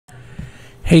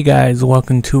Hey guys,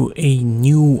 welcome to a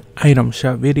new item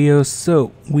shop video.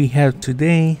 So we have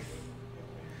today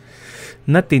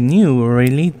nothing new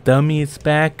really. Dummy is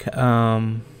back.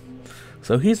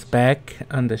 So he's back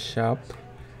on the shop.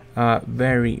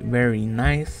 Very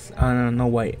nice. I don't know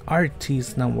why RT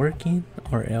is not working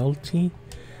or LT.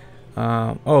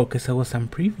 Oh, because I was on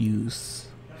previews.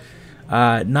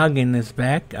 Noggin is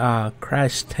back.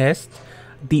 Crash test.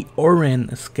 The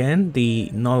Oren skin. The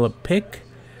Nola pick.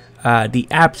 The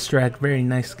abstract, very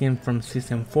nice skin from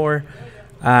season 4.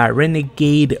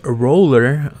 Renegade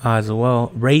Roller as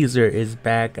well. Razor is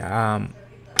back. Not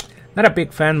a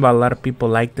big fan, but a lot of people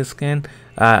like this skin.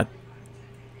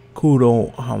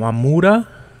 Kuro Hamamura,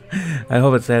 I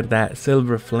hope it said that.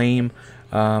 Silver Flame.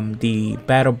 The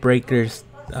Battle Breakers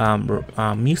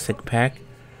music pack.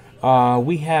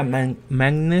 We have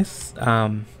Magnus.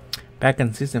 Back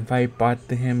in season 5, bought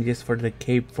him just for the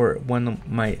cape for one of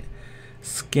my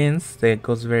skins that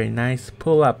goes very nice.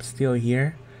 Pull up still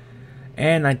here,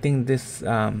 and I think this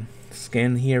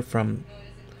skin here from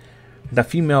the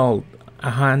female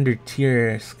 100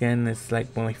 tier skin is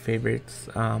like one of my favorites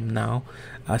now.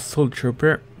 Soul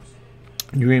Trooper,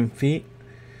 Dream Feet,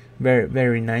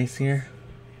 very nice here.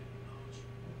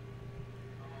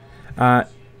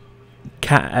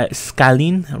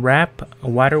 Scalene Wrap,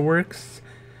 Waterworks,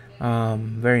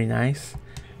 very nice.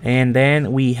 And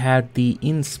then we have the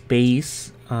In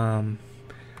Space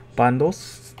bundles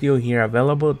still here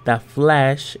available. The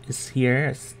Flash is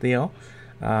here still.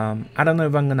 I don't know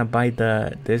if I'm gonna buy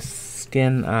this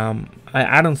skin.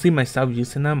 I don't see myself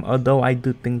using them, although I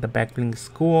do think the backbling is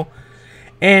cool.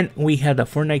 And we have the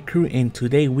Fortnite crew, and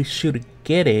today we should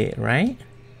get it, right?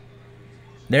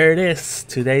 There it is.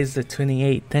 Today is the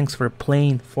 28th. Thanks for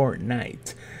playing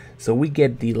Fortnite. So we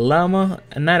get the llama.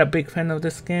 I'm not a big fan of the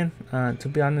skin, to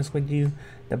be honest with you.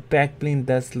 The back bling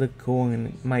does look cool and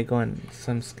it might go on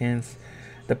some skins.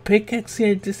 The pickaxe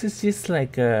here, this is just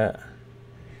like I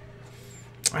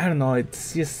don't know,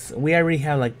 it's just, we already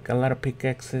have like a lot of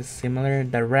pickaxes similar.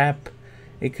 The wrap,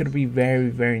 it could be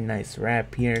very nice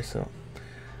wrap here, so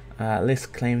let's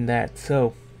claim that.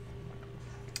 So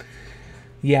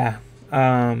yeah,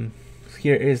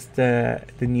 here is the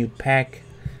new pack.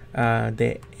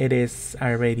 It is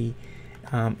already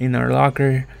in our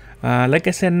locker. Like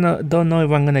I said, don't know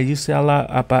if I'm gonna use it a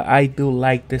lot, but I do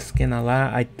like this skin a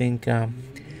lot. I think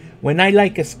when I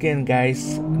like a skin,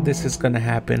 guys, this is gonna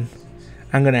happen.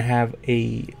 I'm gonna have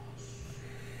a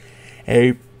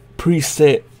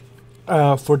preset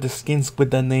for the skins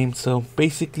with the name. So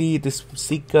basically, this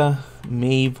Zika,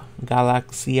 Maeve,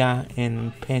 Galaxia,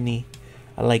 and Penny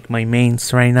like my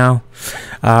mains right now,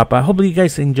 but hopefully you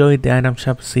guys enjoyed the item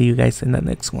shop. See you guys in the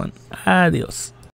next one. Adios.